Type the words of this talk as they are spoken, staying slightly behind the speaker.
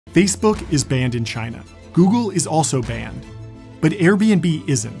Facebook is banned in China. Google is also banned. But Airbnb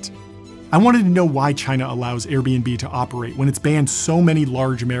isn't. I wanted to know why China allows Airbnb to operate when it's banned so many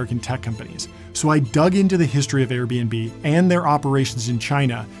large American tech companies. So I dug into the history of Airbnb and their operations in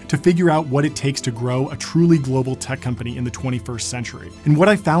China to figure out what it takes to grow a truly global tech company in the 21st century. And what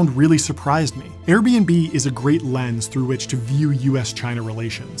I found really surprised me. Airbnb is a great lens through which to view US-China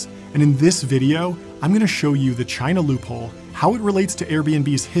relations. And in this video, I'm going to show you the China loophole, how it relates to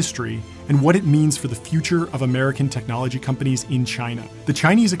Airbnb's history, and what it means for the future of American technology companies in China. The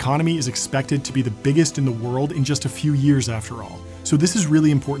Chinese economy is expected to be the biggest in the world in just a few years after all. So this is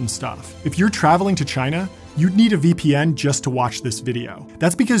really important stuff. If you're traveling to China, you'd need a VPN just to watch this video.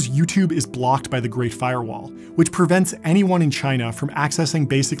 That's because YouTube is blocked by the Great Firewall, which prevents anyone in China from accessing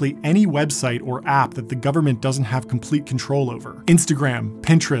basically any website or app that the government doesn't have complete control over. Instagram,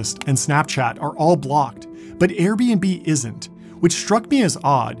 Pinterest, and Snapchat are all blocked, but Airbnb isn't, which struck me as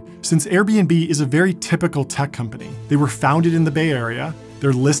odd since Airbnb is a very typical tech company. They were founded in the Bay Area,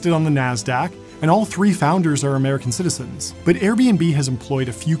 they're listed on the NASDAQ, and all three founders are American citizens. But Airbnb has employed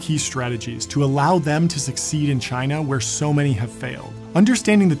a few key strategies to allow them to succeed in China where so many have failed.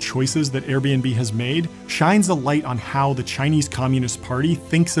 Understanding the choices that Airbnb has made shines a light on how the Chinese Communist Party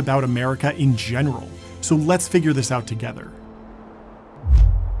thinks about America in general. So let's figure this out together.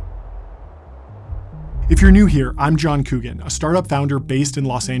 If you're new here, I'm John Coogan, a startup founder based in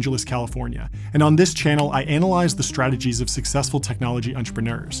Los Angeles, California, and on this channel I analyze the strategies of successful technology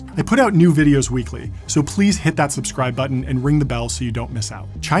entrepreneurs. I put out new videos weekly, so please hit that subscribe button and ring the bell so you don't miss out.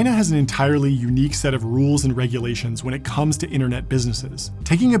 China has an entirely unique set of rules and regulations when it comes to internet businesses.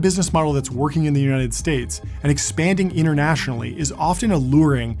 Taking a business model that's working in the United States and expanding internationally is often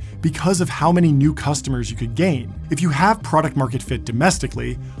alluring because of how many new customers you could gain. If you have product market fit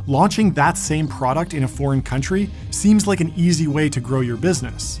domestically, launching that same product in a foreign country seems like an easy way to grow your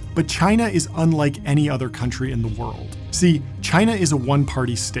business. But China is unlike any other country in the world. See, China is a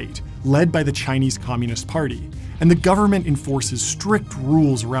one-party state, led by the Chinese Communist Party, and the government enforces strict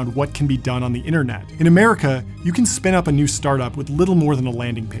rules around what can be done on the internet. In America, you can spin up a new startup with little more than a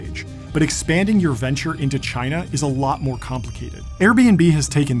landing page, but expanding your venture into China is a lot more complicated. Airbnb has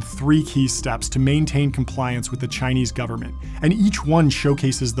taken 3 key steps to maintain compliance with the Chinese government, and each one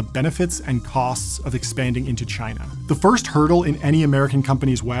showcases the benefits and costs of expanding into China. The first hurdle in any American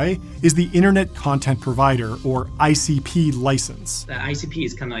company's way is the Internet Content Provider, or ICP license. The ICP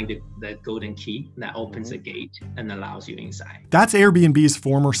is kind of like the golden key that opens the gate and allows you inside. That's Airbnb's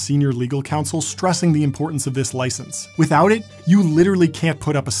former senior legal counsel stressing the importance of this license. Without it, you literally can't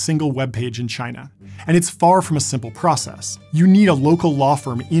put up a single web page in China. And it's far from a simple process. You need a local law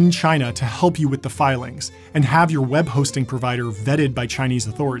firm in China to help you with the filings and have your web hosting provider vetted by Chinese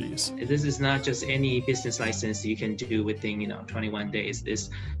authorities. This is not just any business license you can do within 21 days.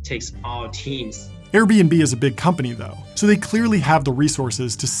 This takes all teams. Airbnb is a big company though, so they clearly have the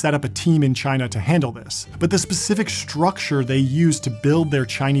resources to set up a team in China to handle this. But the specific structure they use to build their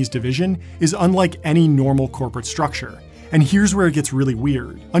Chinese division is unlike any normal corporate structure. And here's where it gets really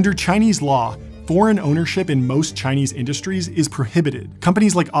weird. Under Chinese law, foreign ownership in most Chinese industries is prohibited.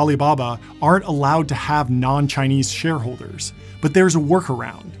 Companies like Alibaba aren't allowed to have non-Chinese shareholders, but there's a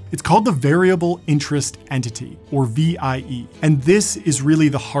workaround. It's called the Variable Interest Entity, or VIE, and this is really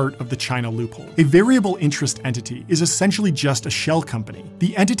the heart of the China loophole. A variable interest entity is essentially just a shell company.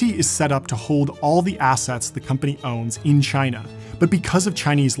 The entity is set up to hold all the assets the company owns in China, but because of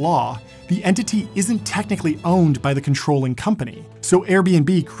Chinese law, the entity isn't technically owned by the controlling company. So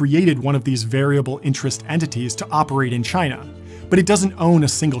Airbnb created one of these variable interest entities to operate in China, but it doesn't own a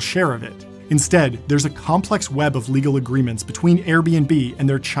single share of it. Instead, there's a complex web of legal agreements between Airbnb and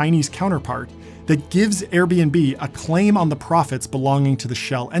their Chinese counterpart that gives Airbnb a claim on the profits belonging to the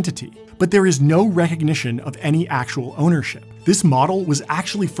shell entity. But there is no recognition of any actual ownership. This model was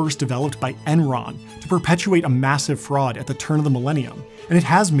actually first developed by Enron to perpetuate a massive fraud at the turn of the millennium, and it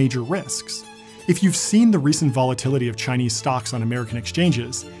has major risks. If you've seen the recent volatility of Chinese stocks on American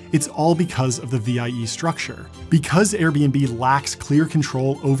exchanges, it's all because of the VIE structure. Because Airbnb lacks clear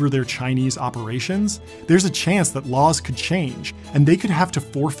control over their Chinese operations, there's a chance that laws could change, and they could have to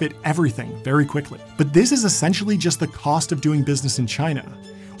forfeit everything very quickly. But this is essentially just the cost of doing business in China.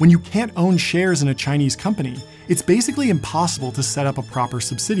 When you can't own shares in a Chinese company, it's basically impossible to set up a proper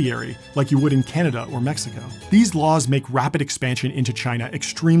subsidiary like you would in Canada or Mexico. These laws make rapid expansion into China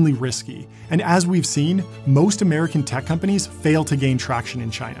extremely risky, and as we've seen, most American tech companies fail to gain traction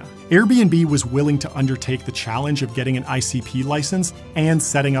in China. Airbnb was willing to undertake the challenge of getting an ICP license and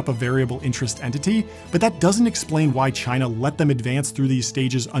setting up a variable interest entity, but that doesn't explain why China let them advance through these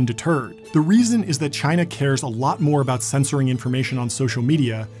stages undeterred. The reason is that China cares a lot more about censoring information on social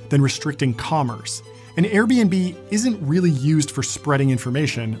media than restricting commerce. And Airbnb isn't really used for spreading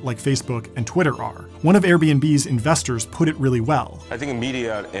information like Facebook and Twitter are. One of Airbnb's investors put it really well. I think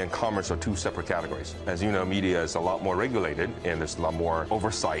media and commerce are two separate categories. As you know, media is a lot more regulated and there's a lot more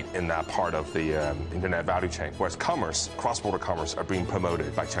oversight in that part of the internet value chain, whereas commerce, cross-border commerce, are being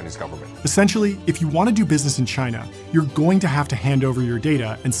promoted by Chinese government. Essentially, if you want to do business in China, you're going to have to hand over your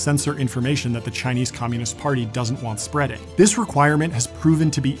data and censor information that the Chinese Communist Party doesn't want spreading. This requirement has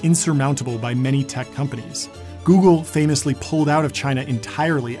proven to be insurmountable by many tech companies. Google famously pulled out of China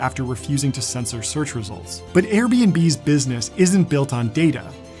entirely after refusing to censor search results. But Airbnb's business isn't built on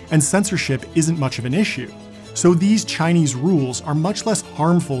data, and censorship isn't much of an issue. So these Chinese rules are much less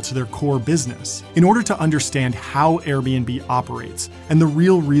harmful to their core business. In order to understand how Airbnb operates and the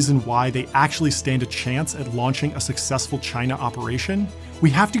real reason why they actually stand a chance at launching a successful China operation,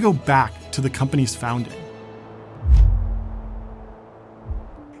 we have to go back to the company's founding.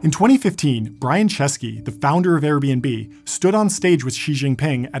 In 2015, Brian Chesky, the founder of Airbnb, stood on stage with Xi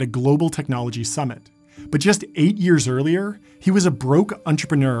Jinping at a global technology summit. But just 8 years earlier, he was a broke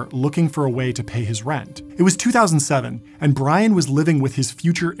entrepreneur looking for a way to pay his rent. It was 2007, and Brian was living with his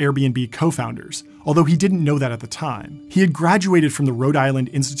future Airbnb co-founders, although he didn't know that at the time. He had graduated from the Rhode Island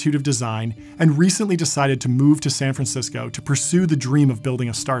Institute of Design and recently decided to move to San Francisco to pursue the dream of building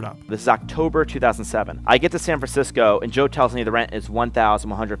a startup. This is October 2007. I get to San Francisco and Joe tells me the rent is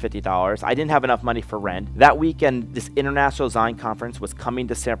 $1,150. I didn't have enough money for rent. That weekend, this international design conference was coming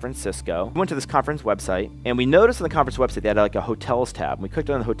to San Francisco. We went to this conference website and we noticed on the conference website they had like a hotels tab. We clicked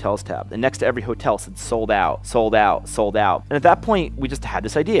on the hotels tab and next to every hotel said sold out, sold out, sold out. And at that point, we just had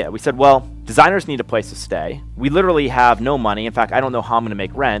this idea. We said, well, designers need a place to stay. We literally have no money. In fact, I don't know how I'm going to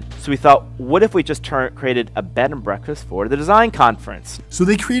make rent. So we thought, what if we just created a bed and breakfast for the design conference? So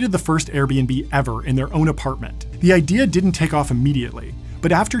they created the first Airbnb ever in their own apartment. The idea didn't take off immediately,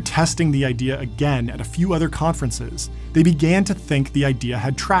 but after testing the idea again at a few other conferences, they began to think the idea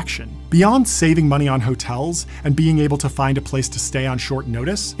had traction. Beyond saving money on hotels and being able to find a place to stay on short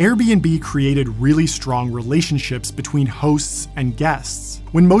notice, Airbnb created really strong relationships between hosts and guests.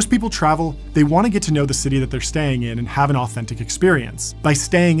 When most people travel, they want to get to know the city that they're staying in and have an authentic experience. By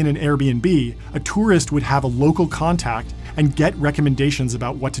staying in an Airbnb, a tourist would have a local contact and get recommendations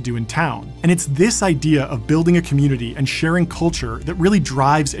about what to do in town. And it's this idea of building a community and sharing culture that really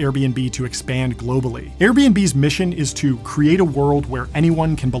drives Airbnb to expand globally. Airbnb's mission is to create a world where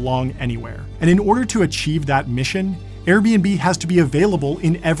anyone can belong anywhere. And in order to achieve that mission, Airbnb has to be available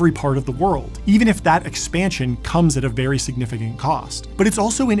in every part of the world, even if that expansion comes at a very significant cost. But it's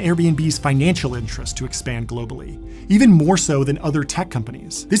also in Airbnb's financial interest to expand globally, even more so than other tech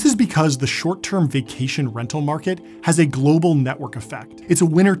companies. This is because the short-term vacation rental market has a global network effect. It's a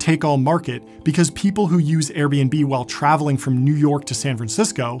winner-take-all market because people who use Airbnb while traveling from New York to San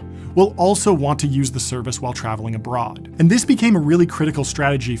Francisco will also want to use the service while traveling abroad. And this became a really critical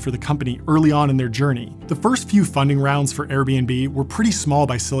strategy for the company early on in their journey. The first few funding rounds for Airbnb were pretty small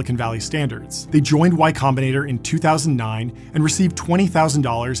by Silicon Valley standards. They joined Y Combinator in 2009 and received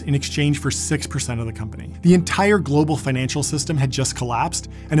 $20,000 in exchange for 6% of the company. The entire global financial system had just collapsed,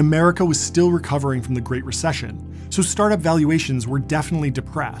 and America was still recovering from the Great Recession, so startup valuations were definitely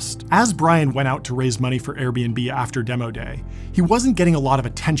depressed. As Brian went out to raise money for Airbnb after demo day, he wasn't getting a lot of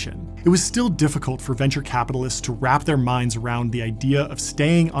attention. It was still difficult for venture capitalists to wrap their minds around the idea of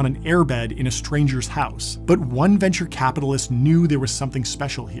staying on an airbed in a stranger's house. But one venture capitalist knew there was something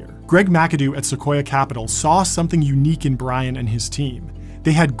special here. Greg McAdoo at Sequoia Capital saw something unique in Brian and his team.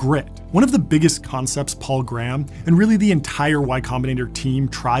 They had grit. One of the biggest concepts Paul Graham, and really the entire Y Combinator team,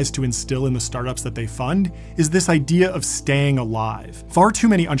 tries to instill in the startups that they fund is this idea of staying alive. Far too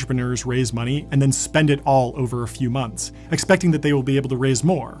many entrepreneurs raise money and then spend it all over a few months, expecting that they will be able to raise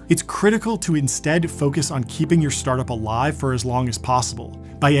more. It's critical to instead focus on keeping your startup alive for as long as possible,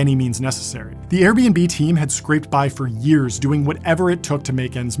 by any means necessary. The Airbnb team had scraped by for years doing whatever it took to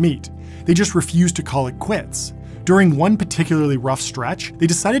make ends meet. They just refused to call it quits. During one particularly rough stretch, they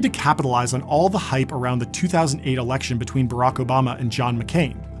decided to capitalize on all the hype around the 2008 election between Barack Obama and John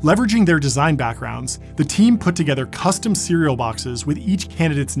McCain. Leveraging their design backgrounds, the team put together custom cereal boxes with each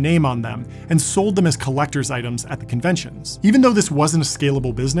candidate's name on them and sold them as collector's items at the conventions. Even though this wasn't a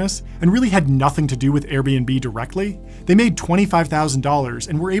scalable business and really had nothing to do with Airbnb directly, they made $25,000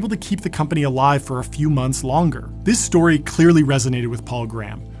 and were able to keep the company alive for a few months longer. This story clearly resonated with Paul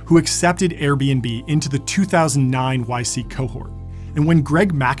Graham, who accepted Airbnb into the 2009 YC cohort. And when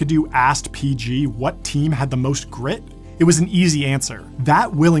Greg McAdoo asked PG what team had the most grit, it was an easy answer.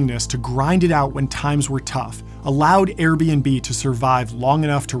 That willingness to grind it out when times were tough allowed Airbnb to survive long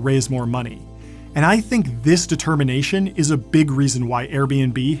enough to raise more money. And I think this determination is a big reason why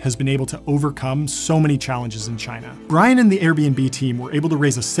Airbnb has been able to overcome so many challenges in China. Brian and the Airbnb team were able to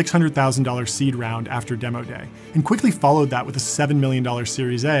raise a $600,000 seed round after demo day, and quickly followed that with a $7 million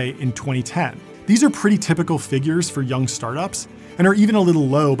Series A in 2010. These are pretty typical figures for young startups, and are even a little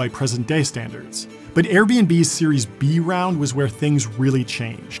low by present-day standards. But Airbnb's Series B round was where things really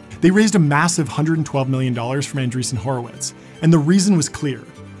changed. They raised a massive $112 million from Andreessen Horowitz, and the reason was clear.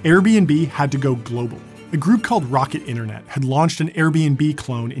 Airbnb had to go global. A group called Rocket Internet had launched an Airbnb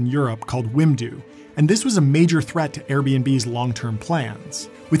clone in Europe called Wimdu, and this was a major threat to Airbnb's long-term plans.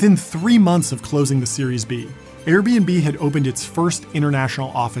 Within 3 months of closing the Series B, Airbnb had opened its first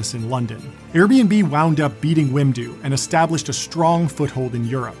international office in London. Airbnb wound up beating Wimdu and established a strong foothold in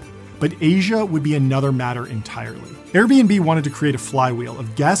Europe. But Asia would be another matter entirely. Airbnb wanted to create a flywheel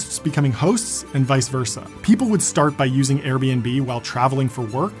of guests becoming hosts and vice versa. People would start by using Airbnb while traveling for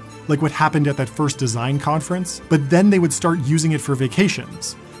work, like what happened at that first design conference, but then they would start using it for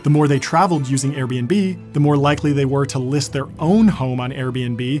vacations. The more they traveled using Airbnb, the more likely they were to list their own home on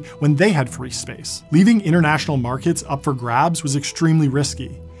Airbnb when they had free space. Leaving international markets up for grabs was extremely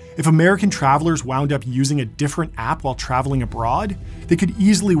risky. If American travelers wound up using a different app while traveling abroad, they could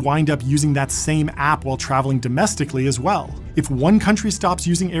easily wind up using that same app while traveling domestically as well. If one country stops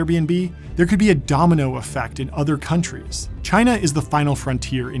using Airbnb, there could be a domino effect in other countries. China is the final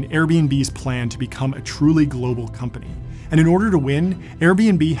frontier in Airbnb's plan to become a truly global company. And in order to win,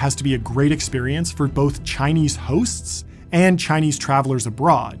 Airbnb has to be a great experience for both Chinese hosts and Chinese travelers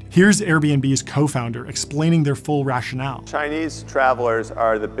abroad. Here's Airbnb's co-founder explaining their full rationale. Chinese travelers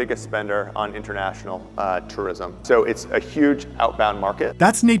are the biggest spender on international tourism. So it's a huge outbound market.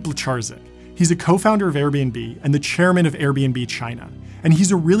 That's Nate Blacharczyk. He's a co-founder of Airbnb and the chairman of Airbnb China. And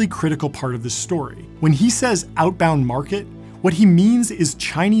he's a really critical part of this story. When he says outbound market, what he means is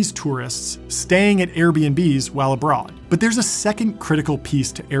Chinese tourists staying at Airbnbs while abroad. But there's a second critical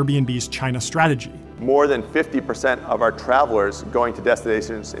piece to Airbnb's China strategy. More than 50% of our travelers going to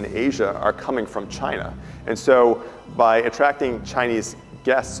destinations in Asia are coming from China. And so by attracting Chinese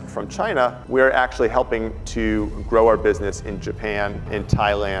guests from China, we're actually helping to grow our business in Japan, in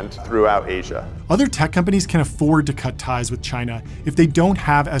Thailand, throughout Asia. Other tech companies can afford to cut ties with China if they don't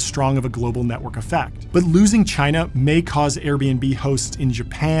have as strong of a global network effect. But losing China may cause Airbnb hosts in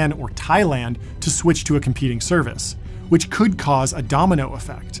Japan or Thailand to switch to a competing service, which could cause a domino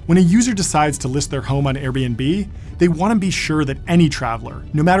effect. When a user decides to list their home on Airbnb, they want to be sure that any traveler,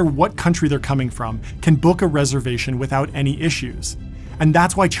 no matter what country they're coming from, can book a reservation without any issues. And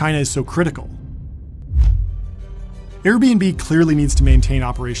that's why China is so critical. Airbnb clearly needs to maintain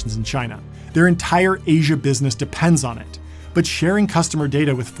operations in China. Their entire Asia business depends on it. But sharing customer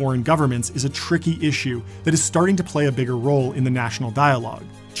data with foreign governments is a tricky issue that is starting to play a bigger role in the national dialogue.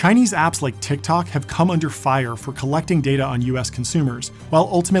 Chinese apps like TikTok have come under fire for collecting data on US consumers, while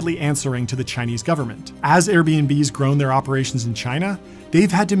ultimately answering to the Chinese government. As Airbnb's grown their operations in China, they've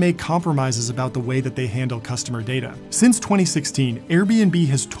had to make compromises about the way that they handle customer data. Since 2016, Airbnb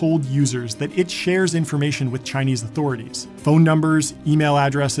has told users that it shares information with Chinese authorities. Phone numbers, email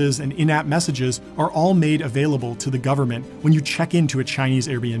addresses, and in-app messages are all made available to the government when you check into a Chinese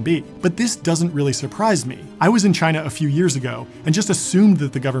Airbnb. But this doesn't really surprise me. I was in China a few years ago and just assumed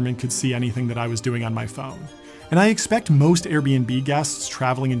that the government could see anything that I was doing on my phone. And I expect most Airbnb guests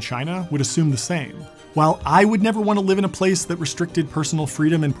traveling in China would assume the same. While I would never want to live in a place that restricted personal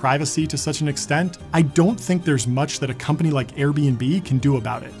freedom and privacy to such an extent, I don't think there's much that a company like Airbnb can do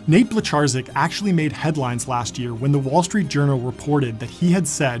about it. Nate Blacharczyk actually made headlines last year when the Wall Street Journal reported that he had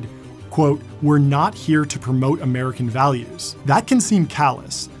said, quote, "We're not here to promote American values." That can seem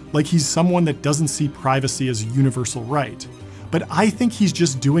callous, like he's someone that doesn't see privacy as a universal right. But I think he's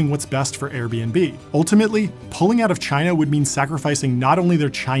just doing what's best for Airbnb. Ultimately, pulling out of China would mean sacrificing not only their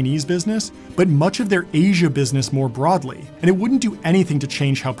Chinese business, but much of their Asia business more broadly. And it wouldn't do anything to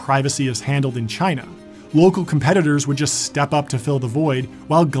change how privacy is handled in China. Local competitors would just step up to fill the void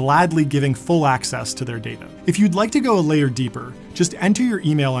while gladly giving full access to their data. If you'd like to go a layer deeper, just enter your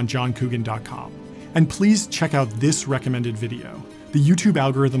email on johncoogan.com. And please check out this recommended video. The YouTube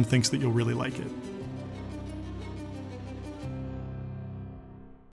algorithm thinks that you'll really like it.